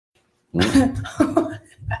I'm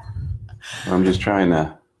just trying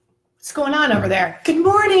to. What's going on over there? Good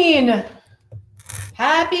morning.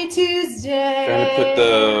 Happy Tuesday. Trying to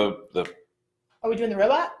put the. Are we doing the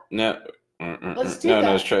robot? No. Let's do that. No,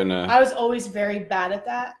 I was trying to. I was always very bad at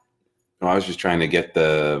that. No, I was just trying to get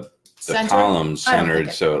the columns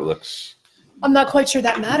centered so it looks. I'm not quite sure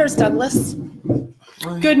that matters, Douglas.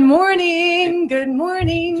 Good morning. Good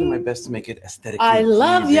morning. I'm doing my best to make it aesthetically I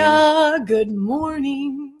love pleasing. ya. Good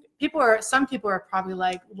morning. Some people are probably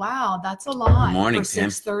like, wow, that's a lot. Good morning, for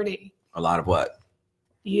 6:30. A lot of what?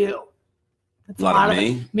 You. That's a lot of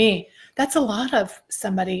me? Me. That's a lot of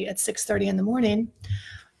somebody at 6:30 in the morning.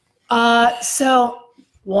 So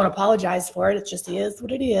won't apologize for it. It just is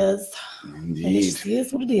what it is. Indeed. It just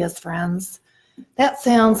is what it is, friends. That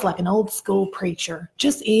sounds like an old school preacher.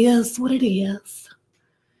 Just is what it is.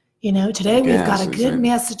 You know, today we've got a good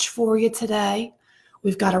message for you today.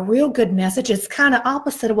 We've got a real good message. It's kind of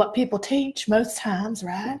opposite of what people teach most times,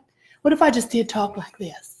 right? What if I just did talk like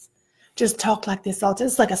this? Just talk like this.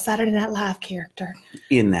 It's like a Saturday Night Live character.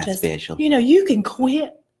 In that special. You know, you can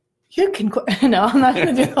quit. You can quit. No, I'm not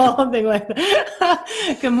going to do the whole thing like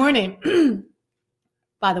that. Good morning.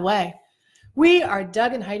 By the way, we are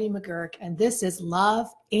Doug and Heidi McGurk, and this is Love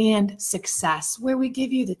and Success, where we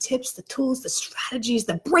give you the tips, the tools, the strategies,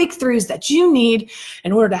 the breakthroughs that you need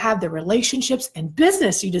in order to have the relationships and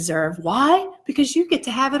business you deserve. Why? Because you get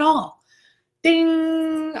to have it all.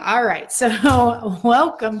 Ding! All right, so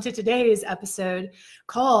welcome to today's episode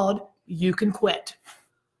called You Can Quit.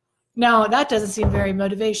 Now, that doesn't seem very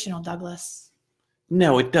motivational, Douglas.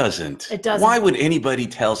 No, it doesn't. It doesn't. Why would anybody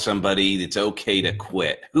tell somebody it's okay to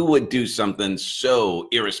quit? Who would do something so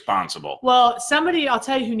irresponsible? Well, I'll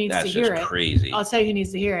tell you who needs to hear it. That's just crazy. I'll tell you who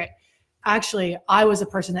needs to hear it. Actually, I was a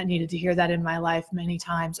person that needed to hear that in my life many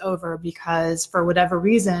times over because for whatever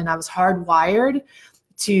reason, I was hardwired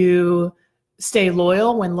to stay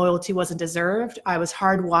loyal when loyalty wasn't deserved. I was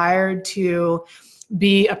hardwired to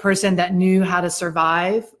be a person that knew how to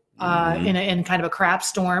survive in kind of a crap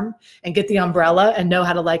storm and get the umbrella and know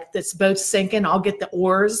how to, like, this boat's sinking, I'll get the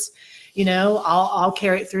oars, you know, I'll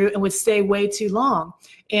carry it through, and would stay way too long.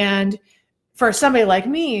 And for somebody like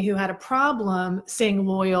me who had a problem staying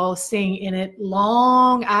loyal, staying in it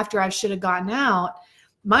long after I should have gotten out,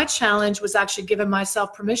 my challenge was actually giving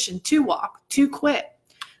myself permission to walk, to quit.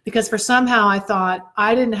 Because for somehow I thought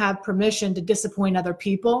I didn't have permission to disappoint other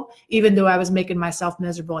people, even though I was making myself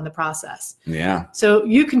miserable in the process. Yeah. So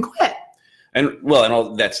you can quit. And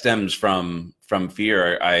all that stems from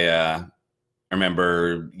fear. I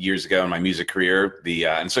remember years ago in my music career,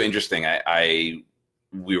 and so interesting.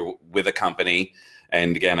 We were with a company,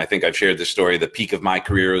 and again, I think I've shared this story. The peak of my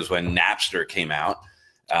career was when Napster came out.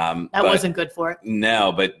 That wasn't good for it.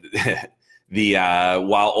 No, but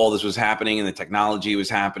while all this was happening and the technology was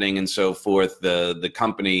happening and so forth, the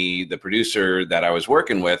company, the producer that I was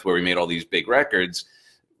working with, where we made all these big records,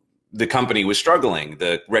 the company was struggling.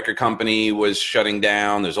 The record company was shutting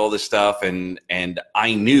down. There's all this stuff, and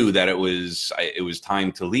I knew that it was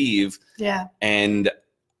time to leave. Yeah. And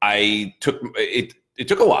I took it. It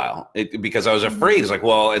took a while because I was afraid. It's like,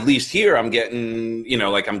 well, at least here I'm getting,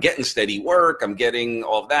 I'm getting steady work. I'm getting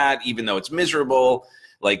all of that, even though it's miserable.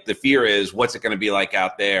 Like, the fear is, what's it going to be like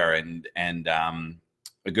out there? And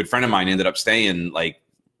a good friend of mine ended up staying, like,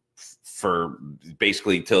 for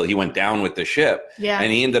basically till he went down with the ship. Yeah.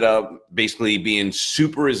 And he ended up basically being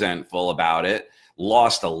super resentful about it,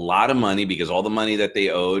 lost a lot of money because all the money that they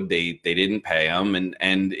owed, they didn't pay him. And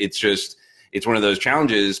it's one of those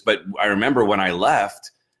challenges. But I remember when I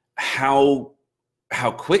left, how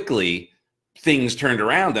quickly things turned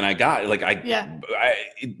around, and I got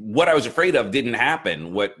what I was afraid of didn't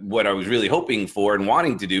happen. What I was really hoping for and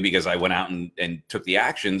wanting to do, because I went out and took the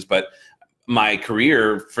actions. But my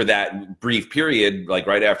career for that brief period, like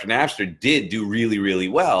right after Napster, did do really, really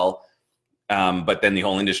well. But then the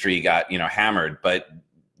whole industry got, hammered. But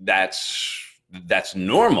that's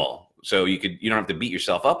normal. So you don't have to beat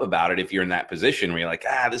yourself up about it if you're in that position where you're like,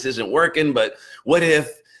 this isn't working. But what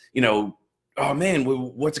if, oh man,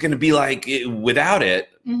 what's it going to be like without it?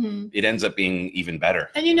 Mm-hmm. It ends up being even better.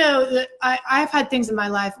 And I've had things in my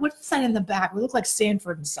life. What is that in the back? We look like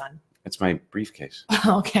Sanford and Son. It's my briefcase.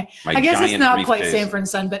 Okay. I guess it's not quite Sanford and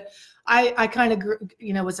Son, but I kind of grew,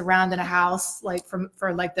 was around in a house like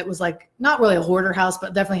that was like not really a hoarder house,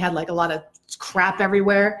 but definitely had like a lot of crap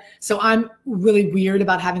everywhere. So I'm really weird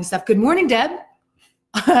about having stuff. Good morning, Deb.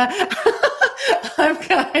 I'm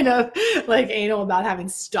kind of like anal about having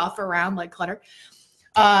stuff around, like clutter.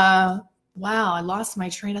 Wow, I lost my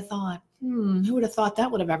train of thought. Who would have thought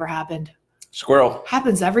that would have ever happened? Squirrel.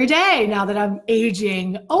 Happens every day now that I'm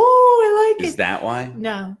aging. Oh, I like it. Is that why?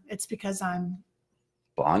 No, it's because I'm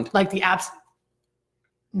Blonde? like the abs.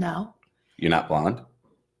 No. You're not blonde?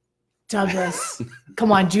 Douglas,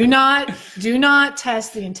 come on. Do not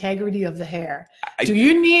test the integrity of the hair. Do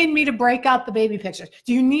you need me to break out the baby pictures?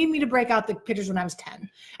 Do you need me to break out the pictures when I was 10?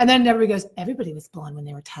 And then everybody goes, everybody was blonde when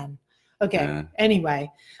they were 10. Okay.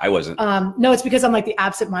 Anyway. I wasn't. No, it's because I'm like the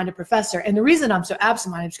absent-minded professor. And the reason I'm so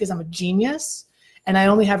absent-minded is because I'm a genius and I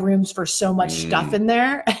only have rooms for so much stuff in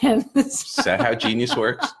there. And is that how genius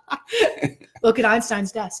works? Look at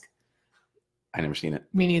Einstein's desk. I never seen it.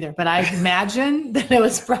 Me neither. But I imagine that it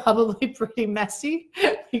was probably pretty messy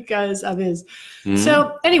because of his.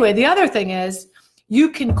 So anyway, the other thing is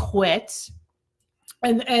you can quit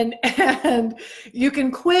and you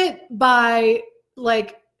can quit by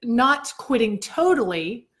like not quitting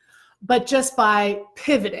totally, but just by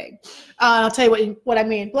pivoting. I'll tell you what I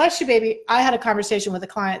mean. Bless you, baby. I had a conversation with a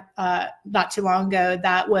client not too long ago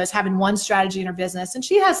that was having one strategy in her business. And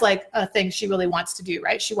she has like a thing she really wants to do,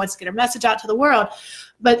 right? She wants to get her message out to the world.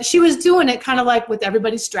 But she was doing it kind of like with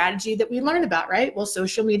everybody's strategy that we learn about, right? Well,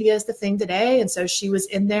 social media is the thing today. And so she was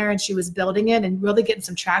in there and she was building it and really getting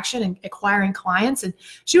some traction and acquiring clients. And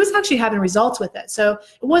she was actually having results with it. So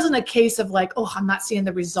it wasn't a case of like, oh, I'm not seeing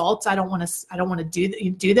the results. I don't want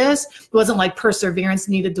to do this. It wasn't like perseverance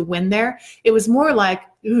needed to win there. It was more like,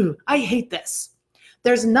 ooh, I hate this.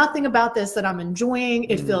 There's nothing about this that I'm enjoying.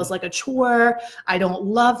 It feels like a chore. I don't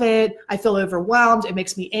love it. I feel overwhelmed. It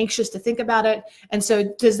makes me anxious to think about it. And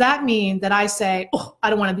so does that mean that I say, oh, I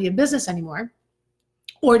don't want to be in business anymore?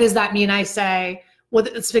 Or does that mean I say, well,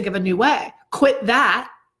 let's think of a new way. Quit that,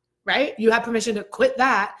 right? You have permission to quit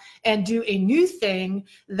that and do a new thing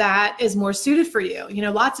that is more suited for you. You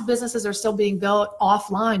know, lots of businesses are still being built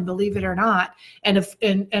offline, believe it or not. And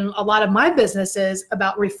a lot of my business is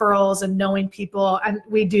about referrals and knowing people. And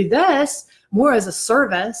we do this more as a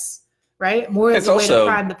service, right? More as a way to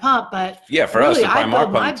prime the pump. But yeah, for us to prime our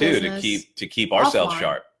pump too, to keep ourselves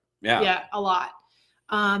sharp. Yeah. Yeah, a lot.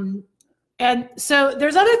 And so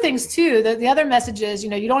there's other things too. The other message is,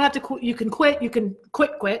 you know, you don't have to, you can quit, you can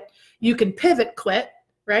quit, you can pivot, quit,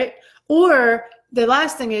 right? Or the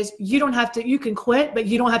last thing is you don't have to, you can quit, but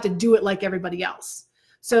you don't have to do it like everybody else.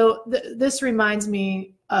 So this reminds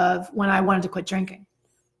me of when I wanted to quit drinking.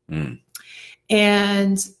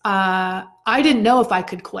 And I didn't know if I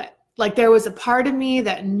could quit. Like there was a part of me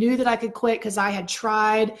that knew that I could quit because I had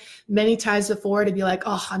tried many times before to be like,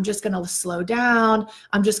 oh, I'm just going to slow down.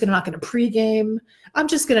 I'm just not going to pregame. I'm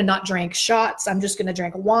just going to not drink shots. I'm just going to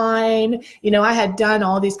drink wine. You know, I had done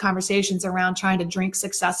all these conversations around trying to drink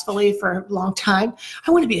successfully for a long time.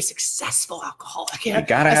 I want to be a successful alcoholic. You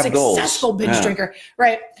gotta have goals. A successful binge drinker.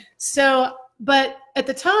 Right. So, but at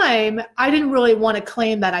the time, I didn't really want to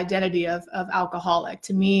claim that identity of alcoholic.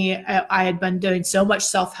 To me, I had been doing so much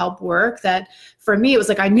self-help work that for me, it was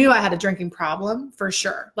like I knew I had a drinking problem for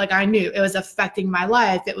sure. Like I knew it was affecting my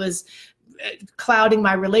life. It was clouding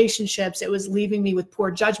my relationships. It was leaving me with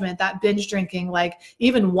poor judgment. That binge drinking, like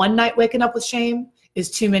even one night waking up with shame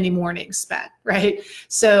is too many mornings spent, right?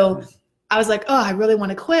 So I was like, oh, I really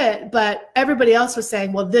want to quit. But everybody else was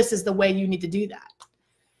saying, well, this is the way you need to do that.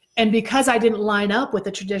 And because I didn't line up with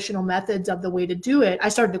the traditional methods of the way to do it, I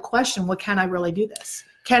started to question, well, can I really do this?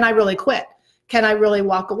 Can I really quit? Can I really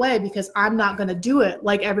walk away? Because I'm not going to do it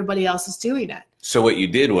like everybody else is doing it. So what you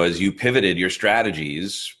did was you pivoted your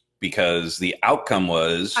strategies because the outcome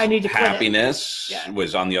was happiness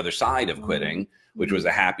was on the other side of quitting, which was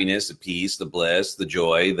the happiness, the peace, the bliss, the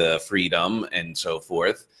joy, the freedom, and so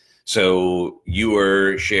forth. So you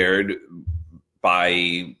were shared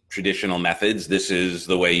by traditional methods, this is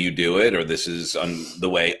the way you do it, or this is the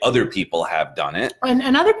way other people have done it.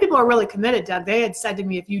 And other people are really committed, Doug. They had said to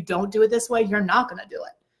me, if you don't do it this way, you're not going to do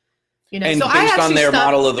it. You know, and so based on their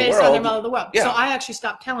model of the world. Based on their model of the world. Yeah. So I actually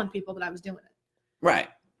stopped telling people that I was doing it. Right.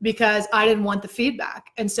 Because I didn't want the feedback.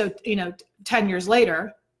 And so, you know, 10 years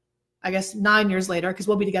later, I guess 9 years later, because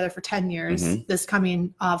we'll be together for 10 years this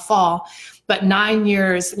coming fall. But 9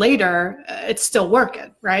 years later, it's still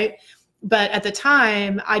working, right? But at the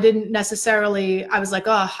time, I didn't necessarily, I was like,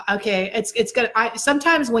 oh, okay, it's good.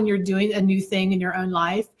 Sometimes when you're doing a new thing in your own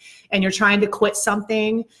life and you're trying to quit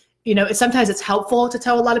something, you know, sometimes it's helpful to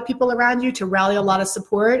tell a lot of people around you to rally a lot of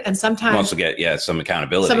support. And sometimes you also get, some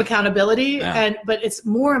accountability. But it's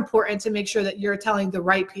more important to make sure that you're telling the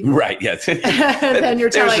right people. Right. Yes. Then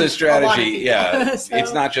you're telling There's a strategy. Yeah. So,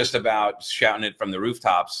 it's not just about shouting it from the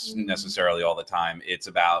rooftops necessarily all the time. It's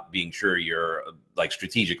about being sure you're like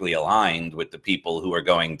strategically aligned with the people who are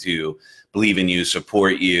going to believe in you,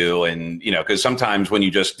 support you. And, you know, because sometimes when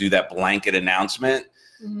you just do that blanket announcement,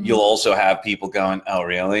 you'll also have people going, oh,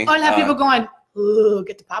 really? I'll have people going, ooh,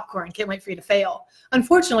 get the popcorn. Can't wait for you to fail.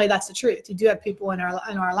 Unfortunately, that's the truth. You do have people in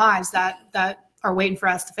our lives that are waiting for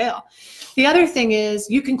us to fail. The other thing is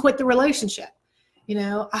you can quit the relationship. You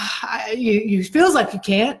know, you feels like you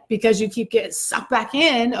can't because you keep getting sucked back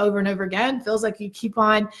in over and over again. Feels like you keep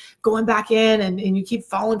on going back in and you keep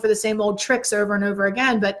falling for the same old tricks over and over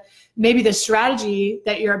again. But maybe the strategy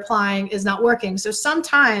that you're applying is not working. So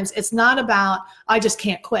sometimes it's not about, I just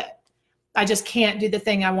can't quit. I just can't do the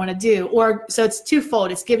thing I want to do. Or so it's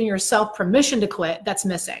twofold. It's giving yourself permission to quit. That's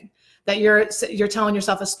missing. That you're telling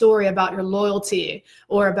yourself a story about your loyalty,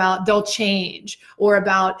 or about they'll change, or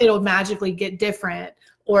about it'll magically get different,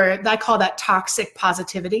 or I call that toxic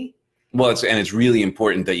positivity. Well, it's really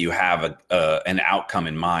important that you have an outcome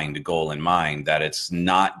in mind, a goal in mind, that it's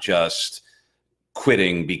not just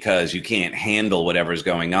quitting because you can't handle whatever's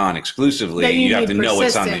going on exclusively. You have to know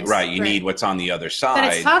what's on the right. You need what's on the other side.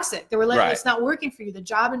 That it's toxic. It's not working for you. The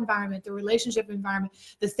job environment, the relationship environment,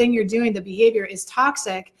 the thing you're doing, the behavior is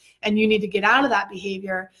toxic, and you need to get out of that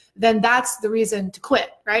behavior. Then that's the reason to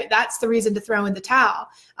quit, right? That's the reason to throw in the towel.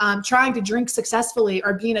 Trying to drink successfully,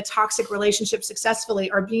 or be in a toxic relationship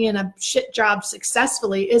successfully, or be in a shit job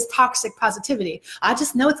successfully is toxic positivity. I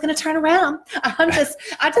just know it's going to turn around.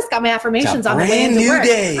 I just got my affirmations on the way into work.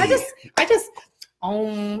 Day. I just,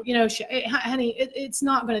 you know, honey, it's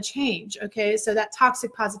not going to change. Okay. So that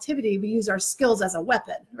toxic positivity, we use our skills as a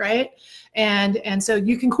weapon, right? And so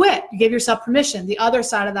you can quit. You give yourself permission. The other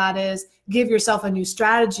side of that is give yourself a new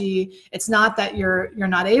strategy. It's not that you're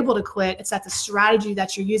not able to quit. It's that the strategy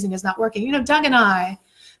that you're using is not working. You know, Doug and I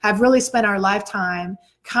have really spent our lifetime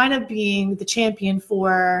kind of being the champion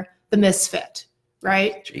for the misfit.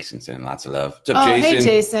 Right? Jason's sending lots of love. What's up, Jason? Hey,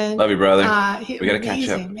 Jason. Love you, brother. We got to catch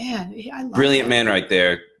up. Man. I love Brilliant man right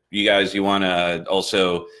there. You guys, you want to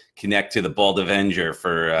also connect to the Bald Avenger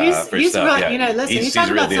for stuff. Really, yeah. You know, listen, you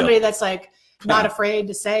talk about somebody that's like not afraid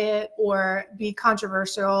to say it or be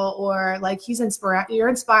controversial, or like you're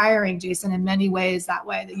inspiring, Jason, in many ways that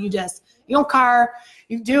way, that you don't care,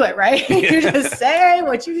 you do it, right? You just say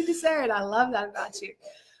what you need to say. And I love that about you.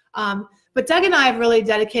 But Doug and I have really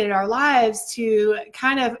dedicated our lives to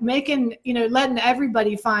kind of letting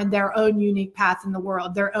everybody find their own unique path in the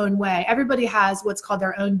world, their own way. Everybody has what's called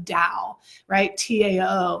their own Tao, right?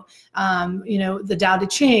 T-A-O. The Tao Te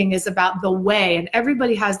Ching is about the way, and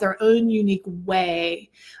everybody has their own unique way,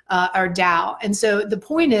 or Tao. And so the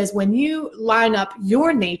point is, when you line up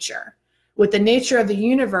your nature with the nature of the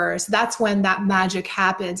universe, that's when that magic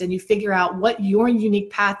happens, and you figure out what your unique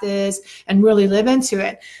path is and really live into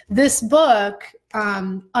it. This book,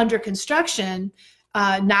 Under Construction,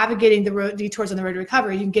 Navigating the Detours on the Road to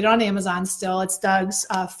Recovery, you can get it on Amazon still. It's Doug's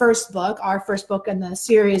first book, our first book in the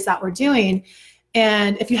series that we're doing.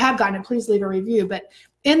 And if you have gotten it, please leave a review. But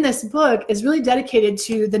in this book is really dedicated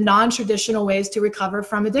to the non-traditional ways to recover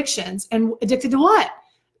from addictions. And addicted to what?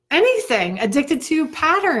 Anything. Addicted to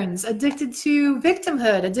patterns, addicted to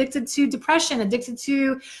victimhood, addicted to depression, addicted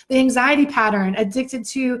to the anxiety pattern, addicted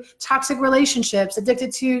to toxic relationships,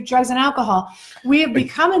 addicted to drugs and alcohol. We have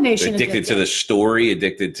become a nation addicted to the story,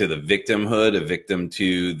 addicted to the victimhood, a victim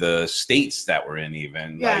to the states that we're in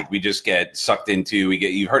even. Yeah. Like we just get sucked into,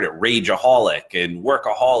 you've heard it, rageaholic and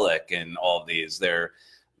workaholic and all of these. They're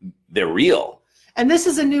real. And this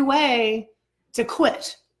is a new way to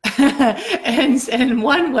quit. and in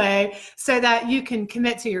one way, so that you can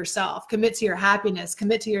commit to yourself, commit to your happiness,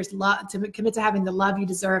 commit to your love, commit to having the love you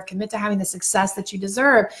deserve, commit to having the success that you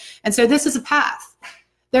deserve. And so this is a path.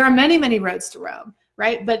 There are many, many roads to Rome,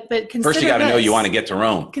 right? But consider first you got to know you want to get to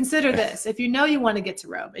Rome. Consider this. If you know you want to get to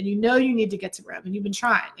Rome, and you know you need to get to Rome, and you've been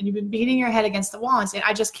trying, and you've been beating your head against the wall and saying,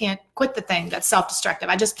 I just can't quit the thing that's self-destructive.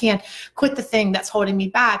 I just can't quit the thing that's holding me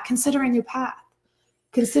back. Consider a new path.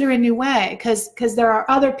 Consider a new way, because there are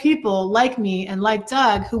other people like me and like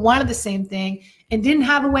Doug who wanted the same thing and didn't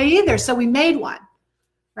have a way either. So we made one,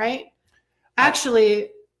 right? Actually,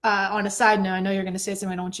 on a side note, I know you're going to say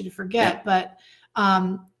something I don't want you to forget, but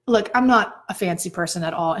look, I'm not a fancy person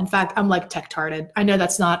at all. In fact, I'm like tech-tarded. I know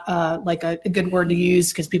that's not like a good word to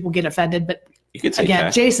use because people get offended, but you could say again,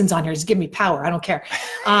 that. Jason's on here. Just give me power. I don't care.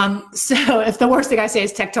 So if the worst thing I say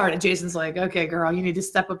is tech-tarded, Jason's like, okay, girl, you need to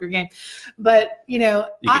step up your game. But, you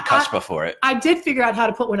could cuss before it. I did figure out how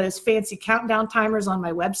to put one of those fancy countdown timers on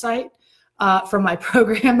my website for my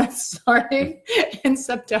program that's starting in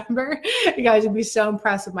September. You guys would be so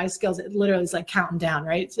impressed with my skills. It literally is like counting down,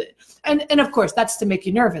 right? And of course, that's to make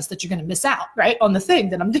you nervous that you're going to miss out, right, on the thing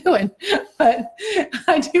that I'm doing. But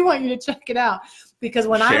I do want you to check it out. because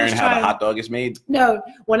when I Sharing was how the trying, hot dog is made. no,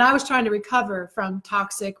 when I was trying to recover from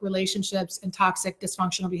toxic relationships and toxic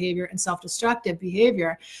dysfunctional behavior and self-destructive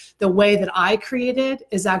behavior, the way that I created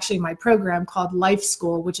is actually my program called Life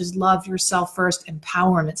School, which is Love Yourself First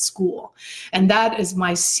Empowerment School. And that is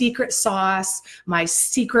my secret sauce, my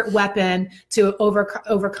secret weapon to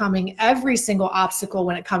overcoming every single obstacle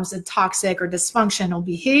when it comes to toxic or dysfunctional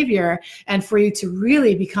behavior, and for you to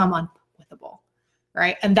really become unwithable.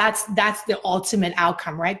 Right. And that's the ultimate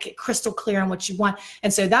outcome, right? Get crystal clear on what you want.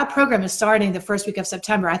 And so that program is starting the first week of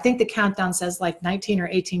September. I think the countdown says like 19 or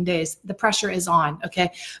 18 days. The pressure is on. Okay.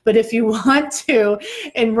 But if you want to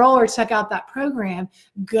enroll or check out that program,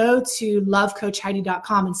 go to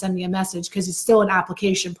lovecoachheidi.com and send me a message, because it's still an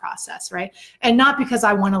application process. Right. And not because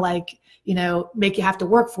I want to like, you know, make you have to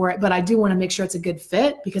work for it, but I do want to make sure it's a good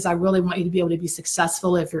fit, because I really want you to be able to be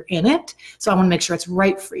successful if you're in it. So I want to make sure it's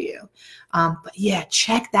right for you. But yeah,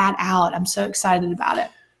 check that out. I'm so excited about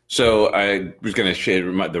it. So I was going to share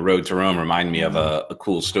the Road to Rome. Remind me of a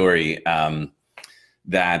cool story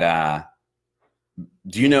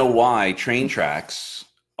do you know why train tracks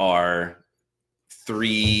are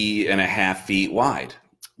 3.5 feet wide?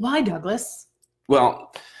 Why, Douglas?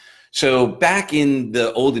 Well, so back in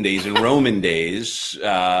the olden days, in Roman days,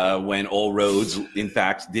 when all roads, in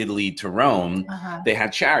fact, did lead to Rome, they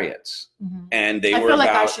had chariots, and they were. I feel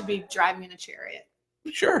like I should be driving in a chariot.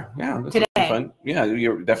 Sure, yeah, this today. would be fun. Yeah,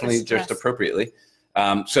 you're definitely just appropriately.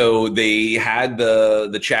 So they had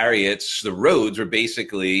the chariots. The roads were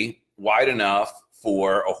basically wide enough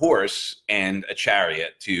for a horse and a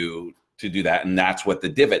chariot to do that, and that's what the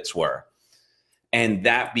divots were. And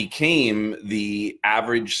that became the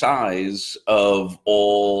average size of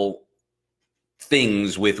all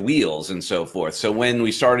things with wheels and so forth. So when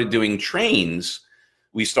we started doing trains,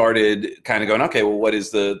 we started kind of going, okay, well, what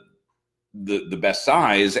is the best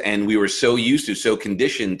size? And we were so used to, so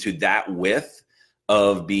conditioned to that width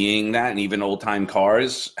of being that. And even old time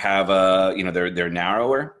cars have they're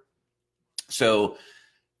narrower. So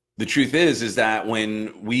the truth is that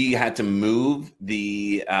when we had to move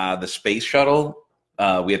the space shuttle,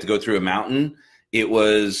 we had to go through a mountain. It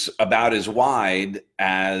was about as wide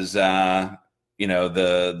as the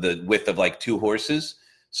width of like 2 horses.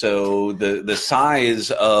 So the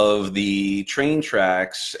size of the train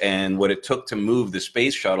tracks and what it took to move the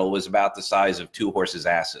space shuttle was about the size of 2 horses'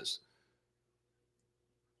 asses.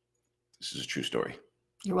 This is a true story.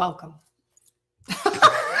 You're welcome.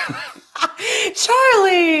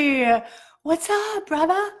 Charlie, what's up,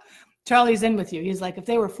 brother? Charlie's in with you. He's like, if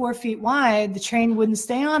they were 4 feet wide, the train wouldn't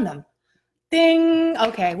stay on them. Ding.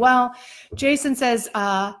 Okay. Well, Jason says,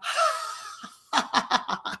 and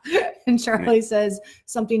Charlie says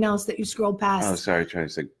something else that you scrolled past. Oh, sorry. Charlie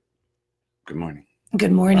said, good morning.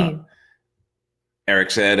 Good morning.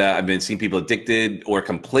 Eric said, I've been seeing people addicted or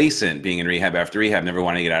complacent being in rehab after rehab, never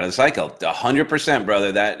want to get out of the cycle. 100%,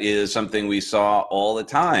 brother. That is something we saw all the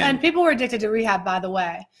time. And people were addicted to rehab, by the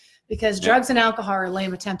way, because drugs and alcohol are a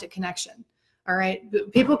lame attempt at connection. All right.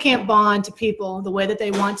 People can't bond to people the way that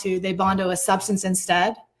they want to. They bond to a substance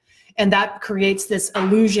instead. And that creates this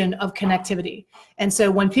illusion of connectivity. And so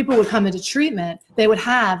when people would come into treatment, they would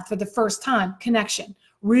have, for the first time, connection,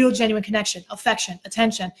 real genuine connection, affection,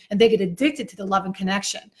 attention, and they get addicted to the love and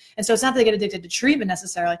connection. And so it's not that they get addicted to treatment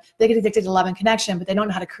necessarily. They get addicted to love and connection, but they don't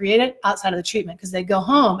know how to create it outside of the treatment, because they go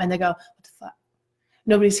home and they go, what the fuck?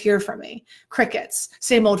 Nobody's here for me. Crickets.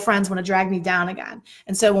 Same old friends want to drag me down again.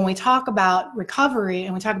 And so when we talk about recovery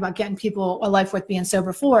and we talk about getting people a life worth being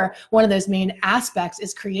sober for, one of those main aspects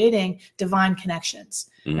is creating divine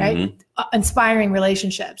connections, right? Inspiring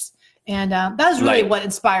relationships. And that was really what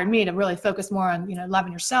inspired me to really focus more on,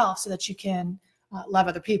 loving yourself so that you can love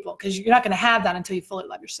other people, because you're not going to have that until you fully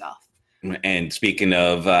love yourself. And speaking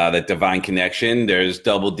of that divine connection, there's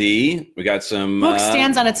Double D. We got some book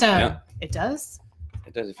stands on its own. Yeah. It does.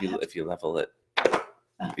 It does if you level it.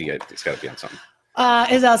 It's got to be on something.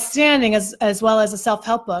 Is outstanding, as well as a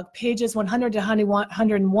self-help book. Pages 100 to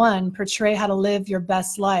 101 portray how to live your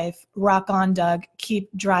best life. Rock on, Doug. Keep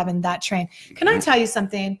driving that train. Can I tell you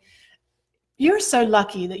something? You're so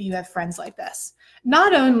lucky that you have friends like this.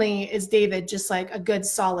 Not only is David just like a good,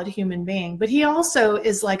 solid human being, but he also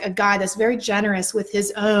is like a guy that's very generous with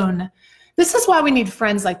his own. This is why we need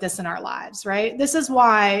friends like this in our lives, right? This is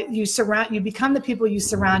why you become the people you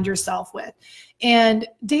surround yourself with. And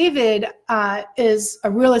David is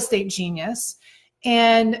a real estate genius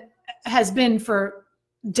and has been for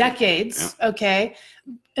decades. Okay.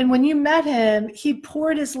 And when you met him, he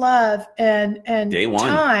poured his love and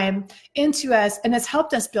time into us, and has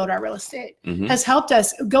helped us build our real estate, has helped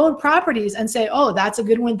us go in properties and say, oh, that's a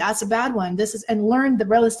good one, that's a bad one. This is, and learn the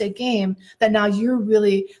real estate game that now you're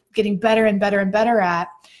really getting better and better and better at.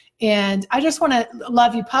 And I just want to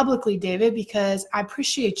love you publicly, David, because I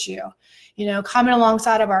appreciate you, you know, coming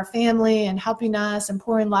alongside of our family and helping us and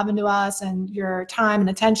pouring love into us and your time and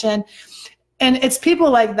attention. And it's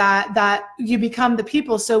people like that that you become the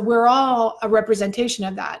people. So we're all a representation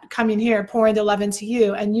of that, coming here, pouring the love into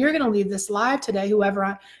you. And you're going to leave this live today,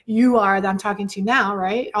 whoever you are that I'm talking to now,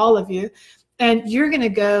 right? All of you. And you're going to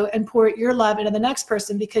go and pour your love into the next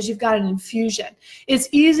person because you've got an infusion. It's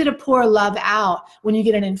easy to pour love out when you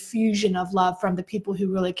get an infusion of love from the people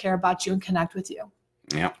who really care about you and connect with you.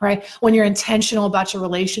 Yeah. Right. When you're intentional about your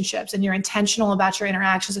relationships and you're intentional about your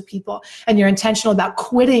interactions with people and you're intentional about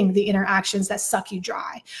quitting the interactions that suck you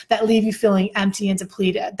dry, that leave you feeling empty and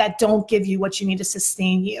depleted, that don't give you what you need to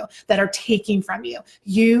sustain you, that are taking from you,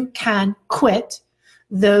 you can quit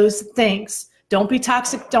those things. Don't be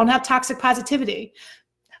toxic. Don't have toxic positivity.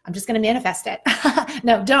 I'm just going to manifest it.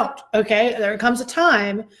 No, don't. Okay. There comes a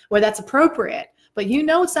time where that's appropriate. But you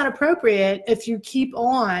know it's not appropriate if you keep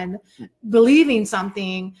on believing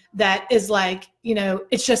something that is like, you know,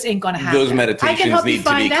 it just ain't going to happen. Those meditations need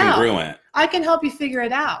to be congruent. I can help you figure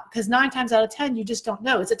it out because 9 times out of 10, you just don't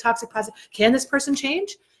know. It's a toxic positive. Can this person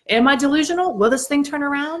change? Am I delusional? Will this thing turn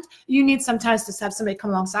around? You need sometimes to have somebody come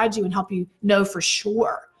alongside you and help you know for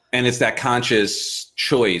sure. And it's that conscious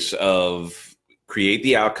choice of create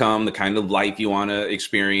the outcome, the kind of life you want to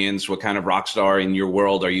experience, what kind of rock star in your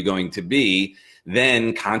world are you going to be?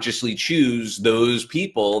 Then consciously choose those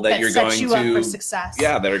people that you're going to up for success.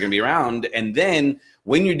 Yeah, that are going to be around. And then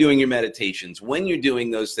when you're doing your meditations, when you're doing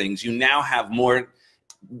those things, you now have more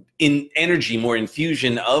energy, more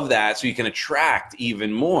infusion of that, so you can attract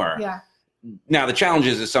even more. Yeah. Now the challenge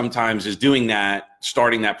is sometimes doing that,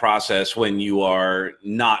 starting that process when you are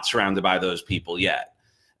not surrounded by those people yet.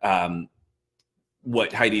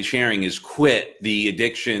 What Heidi's sharing is quit the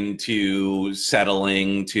addiction to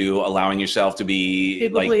settling, to allowing yourself to be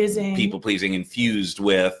people pleasing, infused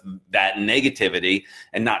with that negativity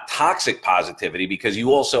and not toxic positivity, because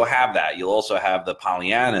you also have that. You'll also have the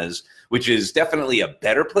Pollyannas, which is definitely a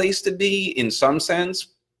better place to be in some sense.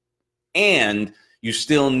 And you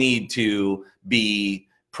still need to be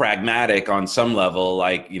pragmatic on some level.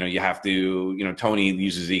 Like, you know, you have to, you know, Tony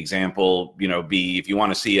uses the example, you know, if you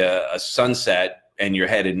want to see a sunset and you're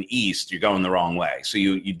headed east, you're going the wrong way. So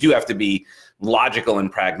you do have to be logical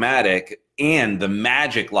and pragmatic, and the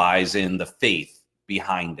magic lies in the faith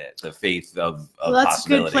behind it, the faith of well, that's a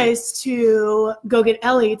good place to go get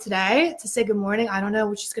Ellie today to say good morning. I don't know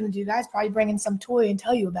what she's going to do, guys. Probably bring in some toy and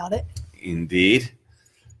tell you about it. Indeed.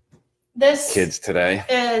 This kids today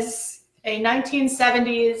is a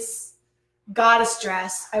 1970s goddess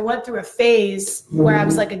dress. I went through a phase where I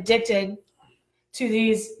was like addicted to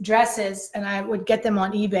these dresses, and I would get them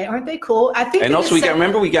on eBay. Aren't they cool? I think. And also,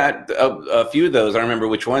 remember we got a few of those. I remember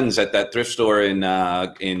which ones at that thrift store in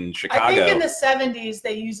Chicago. I think in the 70s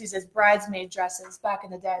they used these as bridesmaid dresses back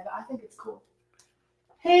in the day, but I think it's cool.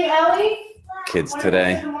 Hey, Ellie. Kids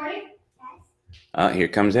today. Good morning. Here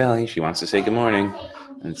comes Ellie. She wants to say good morning.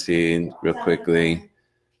 Let's see real quickly.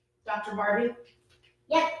 Dr. Barbie.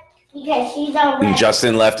 Yep. Because she's already. And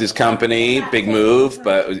Justin left his company, big move,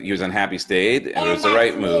 but he was unhappy, stayed, and it was the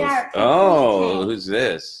right move. Oh, who's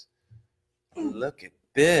this? Look at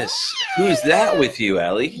this. Who's that with you,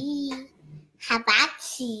 Ellie?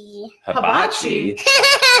 Hibachi. Hibachi?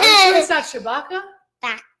 It's not Chewbacca?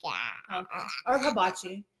 Baka. Or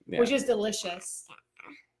hibachi, Yeah. which is delicious.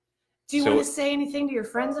 Do you want to say anything to your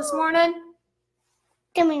friends this morning?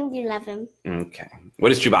 Come on, we love him. Okay. What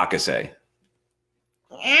does Chewbacca say?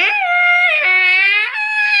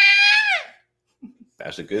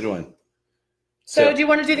 That's a good one. So do you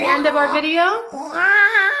want to do the end of our video?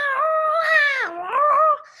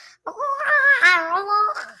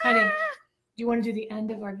 Honey, do you want to do the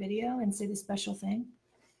end of our video and say the special thing?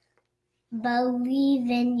 Believe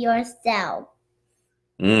in yourself.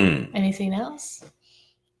 Anything else?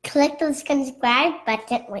 Click the subscribe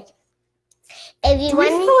button. Wait. If you Do we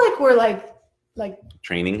want feel like we're like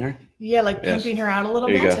Training her? yeah, like Yes. pimping her out a little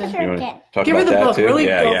There you bit? go. to- You wanna talk Give her about the that book. too? Really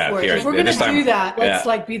Yeah, go yeah. for it. Here, If we're gonna this time- do that, let's yeah.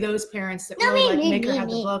 like be those parents that No, really like me, make her me, have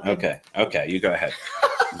the me. book. Okay, you go ahead.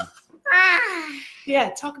 Yeah,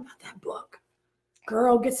 talk about that book.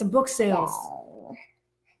 Girl, get some book sales. No.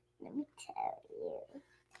 Let me tell you.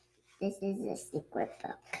 This is a secret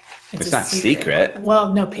book. It's a not secret.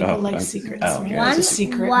 Well, no, people Oh, like okay. secrets. Oh, right? yeah. It's a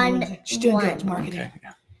secret. One- She's doing one. good marketing. Okay.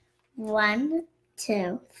 One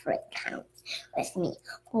 2, 3. Count with me.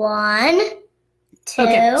 1, 2.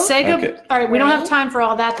 Okay, say good. Okay. All right, we don't have 3. time for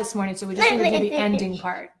all that this morning, so we just need to do the ending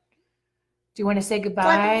part. Do you want to say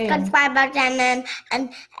goodbye? Subscribe button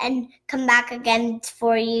and come back again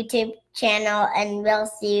for YouTube channel, and we'll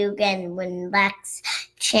see you again when Lex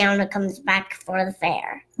channel comes back for the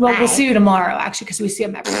fair. Well, Bye. we'll see you tomorrow, actually, because we see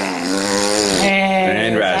them every day. Hey,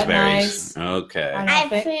 And is that raspberries. nice? Okay. I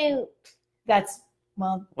I pooped. That's,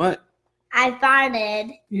 well, What? I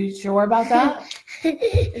farted. you sure about that?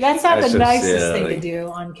 That's not That's the so nicest thing silly. to do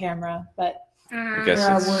on camera, but I guess there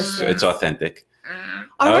are worse things. it's authentic.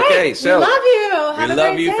 all right. Okay, so we love you. We Have a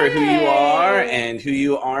love great you for who you day. are and who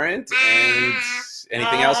you aren't. And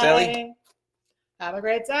anything else, Ellie? Bye. Have a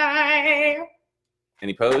great day.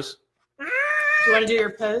 Any pose? Do you want to do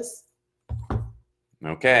your pose?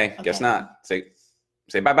 Okay, guess Okay. not.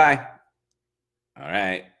 Say bye-bye. All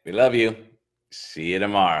right. We love you. See you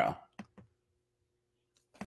tomorrow.